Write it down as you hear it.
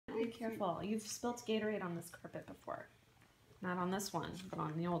careful. You've spilt Gatorade on this carpet before. Not on this one, but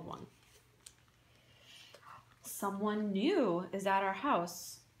on the old one. Someone new is at our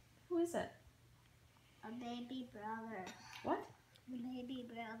house. Who is it? A baby brother. What? A baby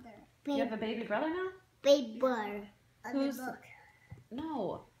brother. You have a baby brother now? Baby brother. Who's...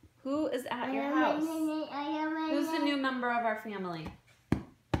 No. Who is at your house? Who's the new member of our family?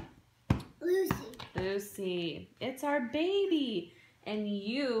 Lucy. Lucy. It's our baby. And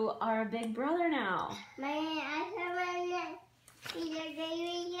you are a big brother now.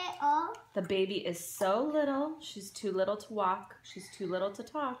 The baby is so little. She's too little to walk. She's too little to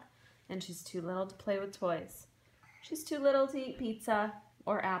talk. And she's too little to play with toys. She's too little to eat pizza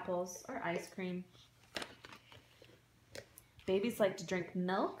or apples or ice cream. Babies like to drink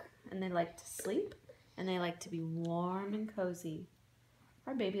milk, and they like to sleep, and they like to be warm and cozy.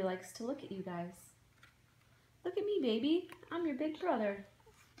 Our baby likes to look at you guys. Look at me, baby. I'm your big brother.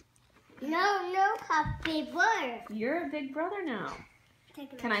 No, Puppy brother. You're a big brother now.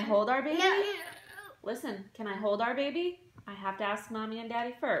 Can I hold our baby? No. Listen, can I hold our baby? I have to ask Mommy and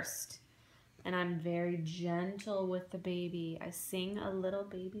Daddy first. And I'm very gentle with the baby. I sing a little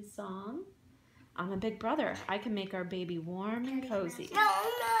baby song. I'm a big brother. I can make our baby warm and cozy. No.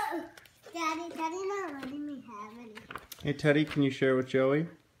 Daddy not letting me have any. Hey, Teddy, can you share with Joey?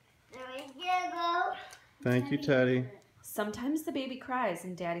 There we go. Thank you, Teddy. Sometimes the baby cries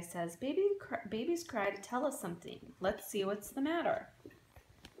and Daddy says, babies cry to tell us something. Let's see what's the matter.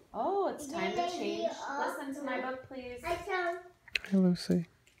 Oh, it's time to change. Listen to my book, please. Hi, Lucy.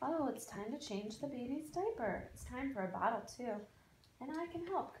 Oh, it's time to change the baby's diaper. It's time for a bottle, too. And I can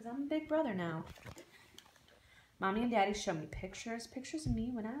help because I'm a big brother now. Mommy and Daddy show me pictures of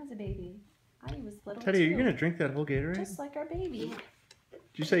me when I was a baby. I was little Teddy, too. are you going to drink that whole Gatorade? Just like our baby.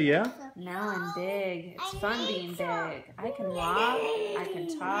 Did you say yeah? Now I'm big. It's fun being big. I can walk, I can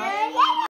talk,